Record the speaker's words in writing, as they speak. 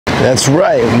That's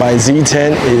right, my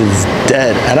Z10 is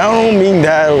dead. And I don't mean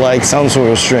that like some sort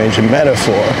of strange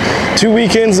metaphor. 2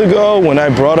 weekends ago, when I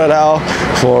brought it out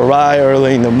for a ride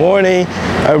early in the morning,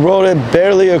 I rode it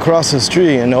barely across the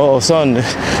street, and all of a sudden,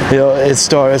 it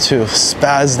started to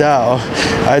spaz out.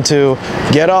 I had to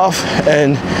get off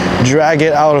and drag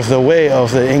it out of the way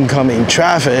of the incoming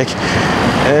traffic.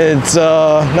 It's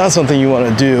not something you want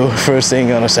to do first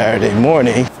thing on a Saturday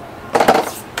morning.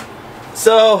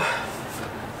 So,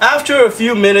 after a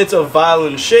few minutes of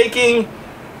violent shaking,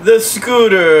 the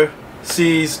scooter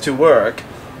ceased to work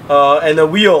and the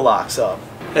wheel locks up.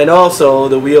 And also,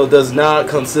 the wheel does not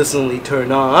consistently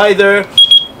turn on either.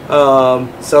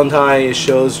 Sometimes it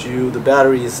shows you the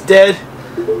battery is dead.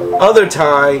 Other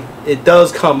time, it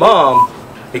does come on,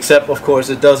 except of course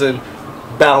it doesn't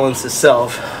balance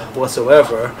itself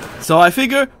whatsoever. So I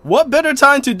figure, what better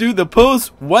time to do the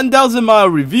post 1,000 mile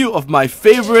review of my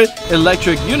favorite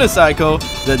electric unicycle,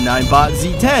 the ninebot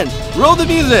Z10. Roll the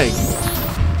music!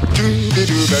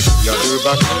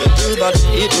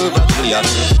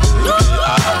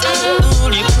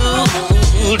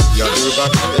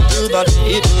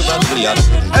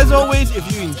 As always,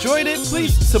 if you enjoyed it,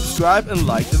 please subscribe and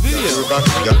like the video.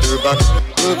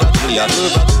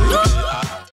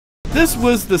 This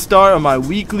was the start of my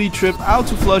weekly trip out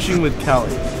to Flushing with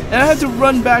Kelly, and I had to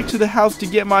run back to the house to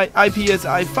get my IPS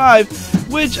i5,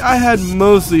 which I had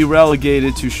mostly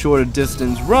relegated to shorter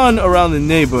distance run around the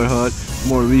neighborhood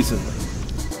more recently.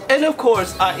 And of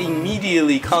course, I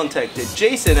immediately contacted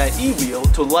Jason at Ewheel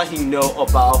to let him know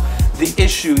about the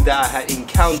issue that I had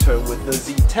encountered with the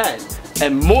Z10.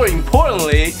 And more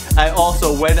importantly, I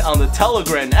also went on the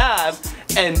Telegram app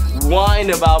and whine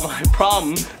about my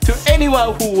problem to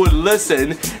anyone who would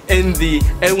listen in the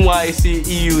NYC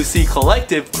EUC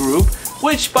collective group,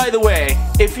 which, by the way,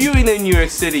 if you're in the New York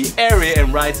City area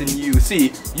and rides in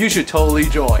EUC, you should totally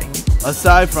join.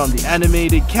 Aside from the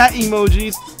animated cat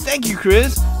emojis, thank you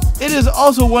Chris, it is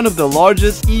also one of the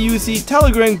largest EUC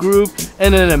Telegram group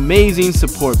and an amazing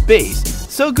support base.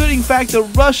 So good in fact the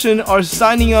Russians are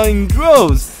signing on in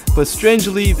droves. But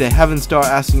strangely, they haven't started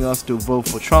asking us to vote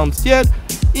for Trump yet.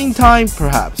 In time,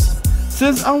 perhaps.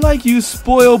 Since unlike you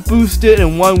spoiled, boosted,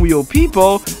 and one-wheel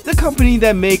people, the company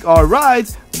that make our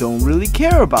rides don't really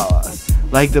care about us.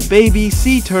 Like the baby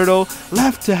sea turtle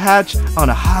left to hatch on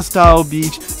a hostile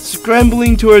beach,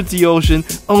 scrambling towards the ocean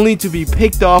only to be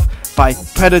picked off by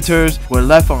predators. We're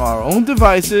left on our own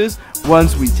devices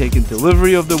once we've taken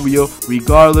delivery of the wheel,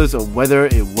 regardless of whether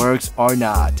it works or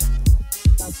not.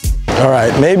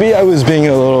 Alright, maybe I was being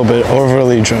a little bit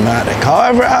overly dramatic.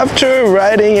 However, after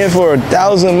riding it for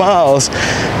 1,000 miles,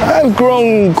 I've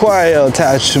grown quite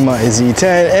attached to my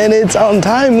Z10, and its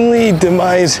untimely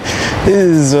demise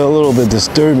is a little bit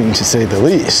disturbing to say the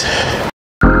least.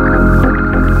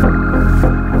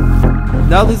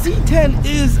 Now the Z10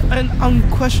 is an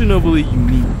unquestionably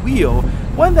unique wheel,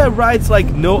 one that rides like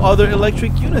no other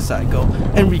electric unicycle,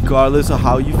 and regardless of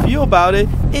how you feel about it,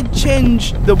 it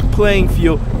changed the playing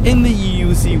field in the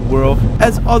EUC world,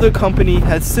 as other company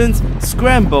has since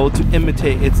scrambled to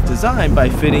imitate its design by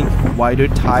fitting wider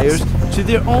tires to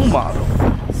their own model,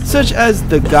 such as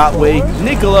the Gotway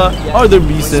Nikola or the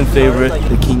recent favorite,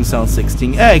 the Kingsong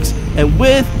 16X, and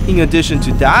width, in addition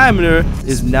to diameter,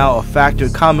 is now a factor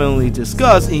commonly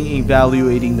discussed in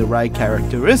evaluating the right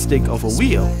characteristic of a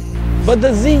wheel. But the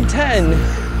Z10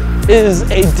 is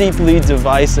a deeply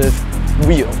divisive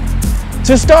wheel.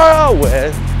 To start out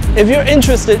with, if you're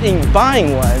interested in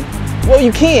buying one, well,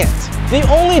 you can't. The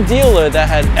only dealer that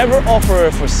had ever offered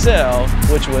it for sale,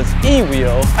 which was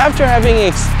Ewheel, after having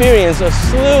experienced a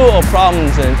slew of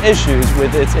problems and issues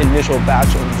with its initial batch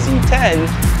of Z10,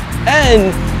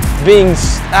 and being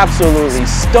absolutely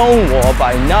stonewalled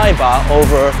by ninebot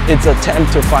over its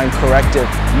attempt to find corrective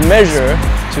measure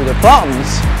to the problems,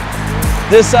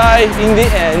 decide in the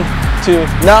end to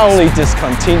not only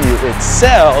discontinue its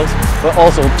sales, but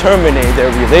also terminate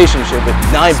their relationship with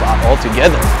ninebot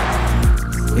altogether.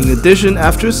 In addition,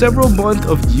 after several months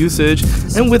of usage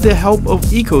and with the help of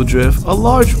EcoDrift, a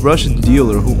large Russian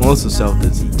dealer who also sells the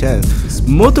Z10,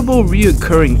 multiple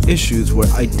reoccurring issues were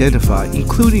identified,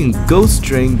 including a ghost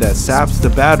string that saps the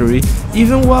battery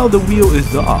even while the wheel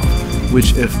is off,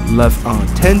 which if left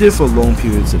unattended for long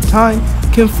periods of time,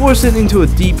 can force it into a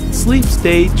deep sleep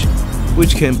stage,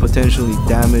 which can potentially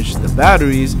damage the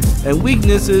batteries, and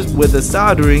weaknesses with the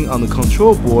soldering on the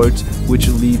control boards, which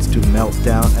leads to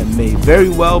meltdown and may very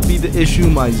well be the issue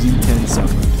my Z10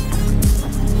 suffered.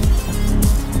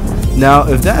 Now,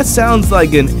 if that sounds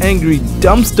like an angry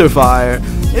dumpster fire,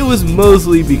 it was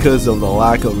mostly because of the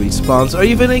lack of response or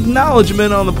even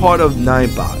acknowledgement on the part of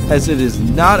ninebot, as it is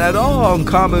not at all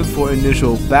uncommon for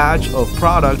initial batch of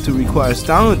product to require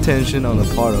sound attention on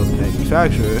the part of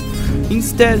manufacturer.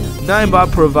 Instead,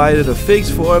 ninebot provided a fix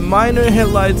for a minor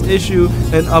headlights issue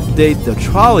and update the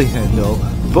trolley handle,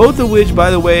 both of which, by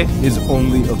the way, is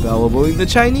only available in the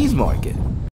Chinese market.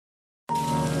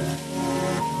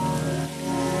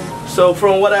 So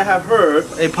from what I have heard,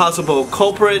 a possible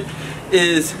culprit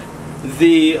is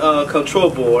the control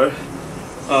board.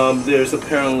 There's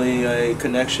apparently a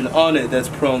connection on it that's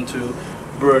prone to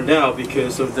burn out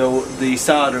because of the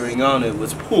soldering on it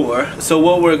was poor. So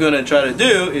what we're going to try to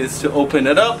do is to open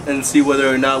it up and see whether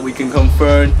or not we can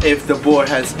confirm if the board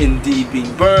has indeed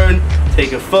been burned,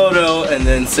 take a photo, and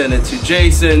then send it to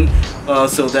Jason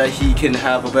so that he can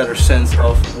have a better sense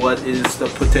of what is the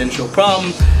potential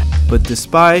problem. But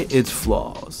despite its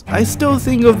flaws, I still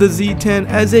think of the Z10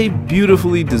 as a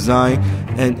beautifully designed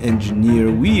and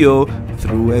engineered wheel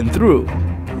through and through.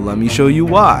 Let me show you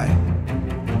why.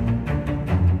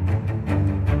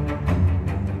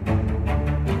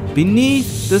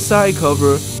 Beneath the side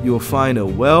cover, you'll find a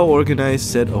well-organized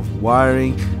set of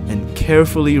wiring and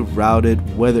carefully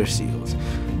routed weather seals,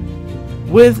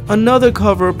 with another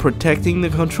cover protecting the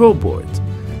control boards.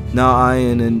 Now, I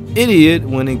am an idiot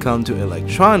when it comes to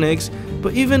electronics,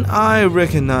 but even I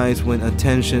recognize when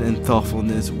attention and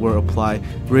thoughtfulness were applied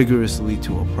rigorously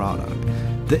to a product.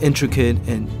 The intricate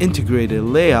and integrated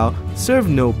layout serve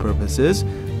no purposes.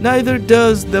 Neither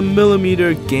does the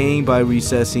millimeter gain by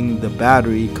recessing the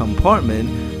battery compartment.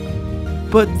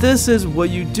 But this is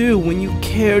what you do when you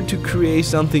care to create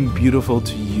something beautiful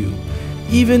to you,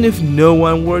 even if no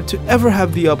one were to ever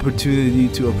have the opportunity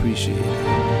to appreciate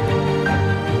it.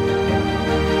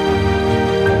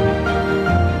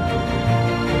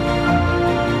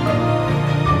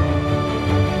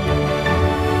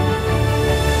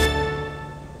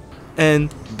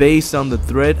 And based on the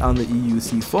thread on the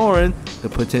EUC foreign, the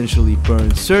potentially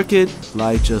burned circuit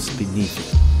lies just beneath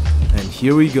it. And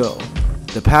here we go.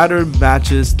 The pattern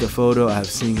matches the photo I have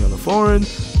seen on the foreign.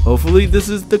 Hopefully this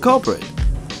is the culprit.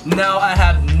 Now I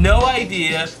have no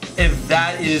idea if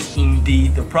that is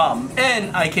indeed the problem,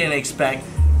 and I can expect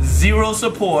zero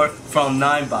support from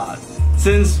ninebot,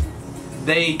 since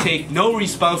they take no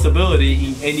responsibility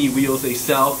in any wheels they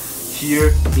sell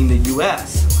here in the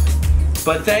US.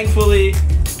 But thankfully,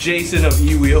 Jason of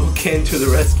Ewheel came to the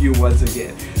rescue once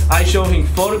again. I showed him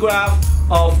photograph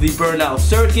of the burnout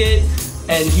circuit,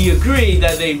 and he agreed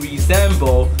that they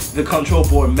resemble the control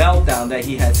board meltdown that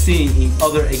he had seen in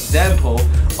other example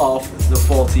of the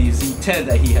faulty Z10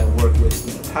 that he had worked with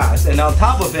in the past. And on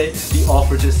top of it, he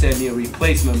offered to send me a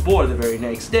replacement board the very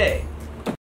next day.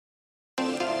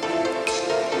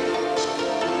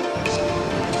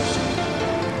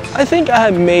 I think I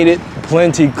have made it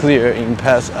plenty clear in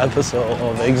past episode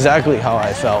of exactly how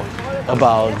I felt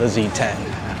about the Z10.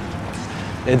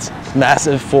 Its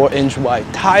massive 4-inch wide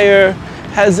tire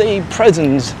has a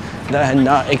presence that I had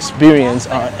not experienced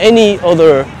on any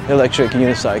other electric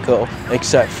unicycle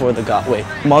except for the Gotway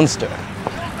Monster.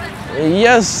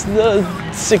 Yes, the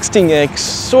 16X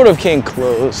sort of came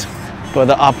close, but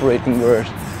the operating word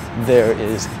there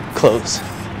is close.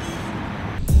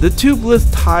 The tubeless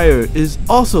tire is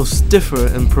also stiffer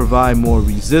and provide more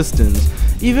resistance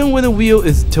even when the wheel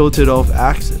is tilted off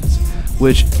axis,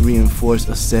 which reinforce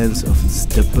a sense of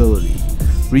stability,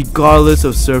 regardless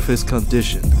of surface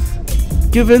condition.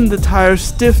 Given the tire's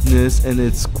stiffness and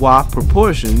its squat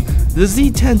proportion, the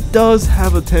Z10 does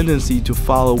have a tendency to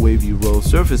follow wavy road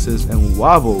surfaces and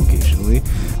wobble occasionally,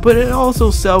 but it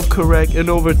also self-corrects, and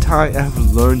over time I have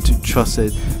learned to trust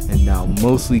it and now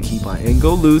mostly keep my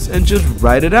angle loose and just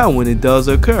ride it out when it does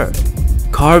occur.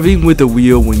 Carving with the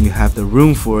wheel when you have the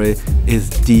room for it is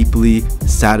deeply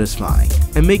satisfying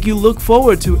and make you look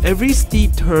forward to every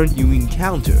steep turn you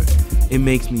encounter. It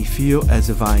makes me feel as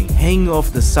if I'm hanging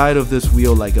off the side of this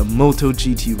wheel like a Moto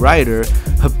GT rider.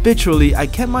 Habitually, I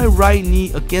kept my right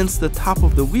knee against the top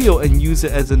of the wheel and use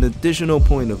it as an additional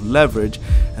point of leverage,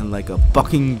 and like a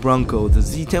bucking bronco, the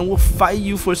Z10 will fight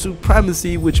you for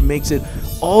supremacy, which makes it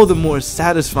all the more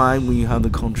satisfying when you have the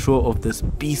control of this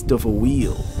beast of a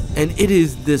wheel. And it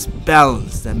is this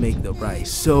balance that makes the ride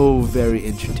so very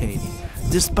entertaining.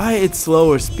 Despite its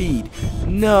slower speed,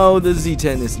 no, the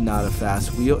Z10 is not a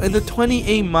fast wheel, and the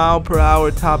 28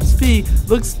 mph top speed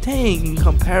looks tame in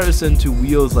comparison to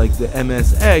wheels like the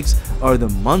MSX or the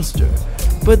Monster.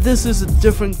 But this is a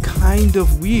different kind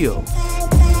of wheel.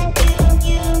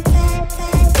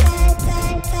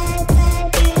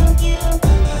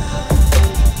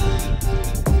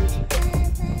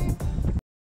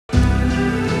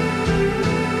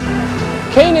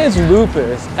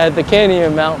 loopers at the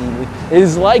Canyon Mountain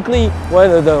is likely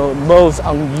one of the most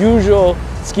unusual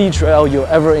ski trail you'll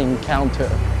ever encounter.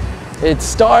 It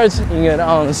starts in an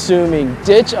unassuming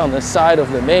ditch on the side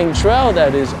of the main trail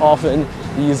that is often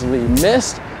easily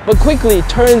missed, but quickly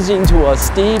turns into a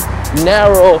steep,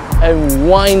 narrow, and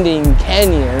winding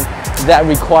canyon that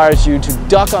requires you to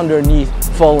duck underneath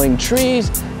falling trees,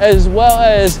 as well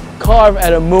as carve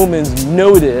at a moment's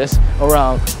notice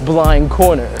around blind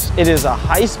corners. It is a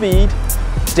high-speed,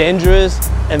 dangerous,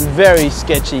 and very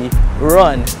sketchy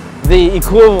run, the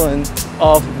equivalent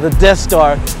of the Death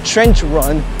Star trench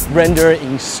run rendered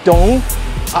in stone,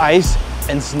 ice,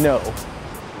 and snow.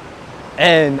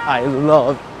 And I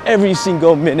love every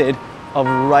single minute of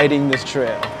riding this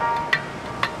trail.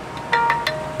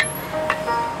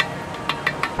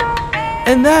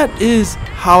 And that is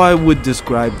how I would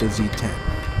describe the Z10.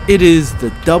 It is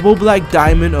the double black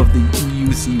diamond of the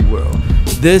EUC world.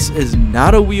 This is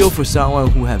not a wheel for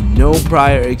someone who have no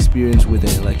prior experience with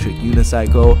an electric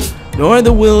unicycle, nor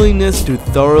the willingness to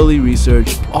thoroughly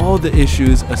research all the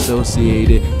issues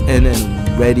associated and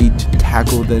am ready to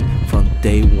tackle them from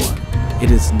day one.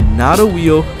 It is not a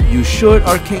wheel you should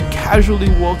or can casually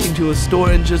walk into a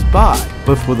store and just buy,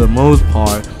 but for the most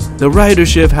part, the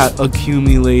ridership had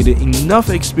accumulated enough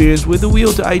experience with the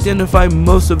wheel to identify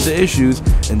most of the issues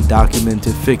and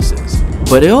documented fixes.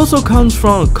 But it also comes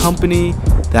from a company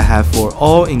that have for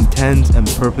all intents and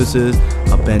purposes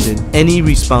abandoned any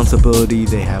responsibility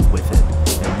they have with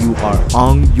it, and you are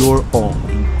on your own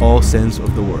in all sense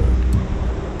of the word.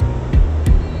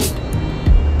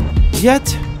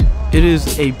 Yet, it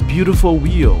is a beautiful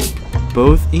wheel,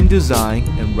 both in design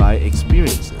and ride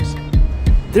experiences.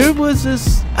 There was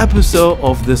this episode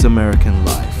of This American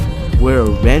Life where a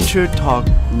rancher talked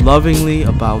lovingly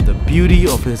about the beauty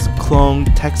of his clone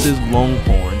Texas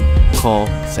Longhorn called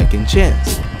Second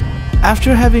Chance,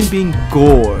 after having been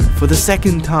gored for the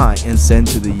second time and sent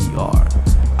to the ER.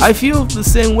 I feel the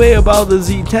same way about the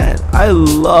Z10. I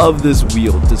love this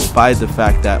wheel despite the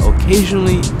fact that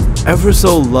occasionally, ever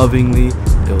so lovingly,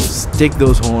 it'll stick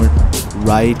those horns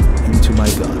right into my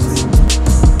guts.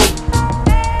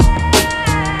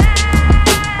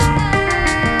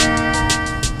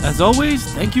 As always,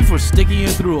 thank you for sticking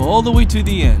it through all the way to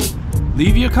the end.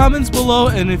 Leave your comments below,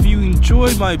 and if you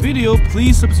enjoyed my video,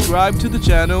 please subscribe to the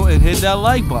channel and hit that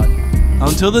like button.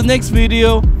 Until the next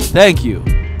video, thank you.